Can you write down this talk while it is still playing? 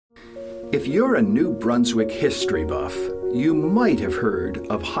If you're a New Brunswick history buff, you might have heard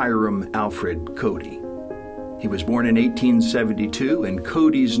of Hiram Alfred Cody. He was born in 1872 in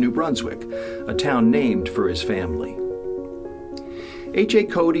Cody's, New Brunswick, a town named for his family. H.A.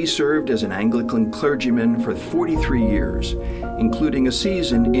 Cody served as an Anglican clergyman for 43 years, including a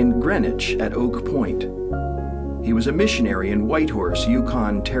season in Greenwich at Oak Point. He was a missionary in Whitehorse,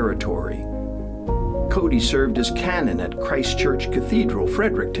 Yukon Territory. Cody served as canon at Christ Church Cathedral,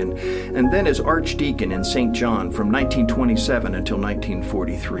 Fredericton, and then as archdeacon in St. John from 1927 until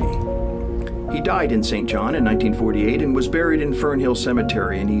 1943. He died in St. John in 1948 and was buried in Fernhill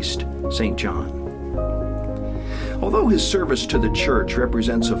Cemetery in East St. John. Although his service to the church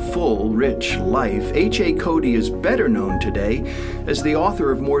represents a full, rich life, H.A. Cody is better known today as the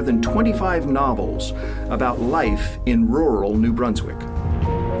author of more than 25 novels about life in rural New Brunswick.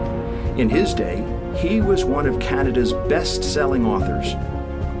 In his day, he was one of Canada's best-selling authors.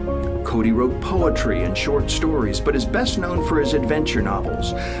 Cody wrote poetry and short stories, but is best known for his adventure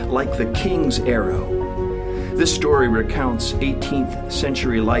novels, like The King's Arrow. This story recounts 18th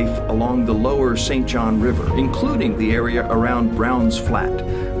century life along the lower St. John River, including the area around Brown's Flat,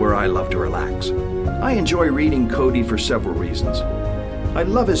 where I love to relax. I enjoy reading Cody for several reasons. I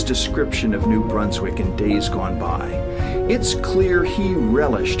love his description of New Brunswick in days gone by. It's clear he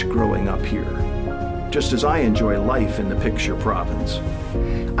relished growing up here, just as I enjoy life in the picture province.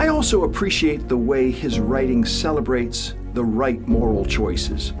 I also appreciate the way his writing celebrates the right moral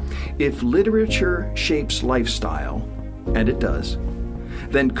choices. If literature shapes lifestyle, and it does,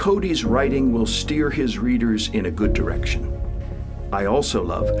 then Cody's writing will steer his readers in a good direction. I also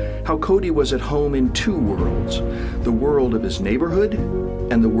love how Cody was at home in two worlds, the world of his neighborhood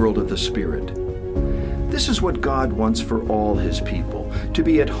and the world of the spirit. This is what God wants for all his people, to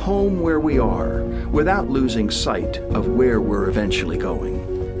be at home where we are, without losing sight of where we're eventually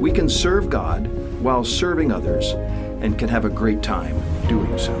going. We can serve God while serving others, and can have a great time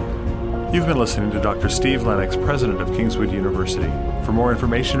doing so. You've been listening to Dr. Steve Lennox, president of Kingswood University. For more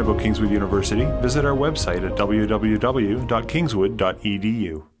information about Kingswood University, visit our website at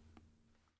www.kingswood.edu.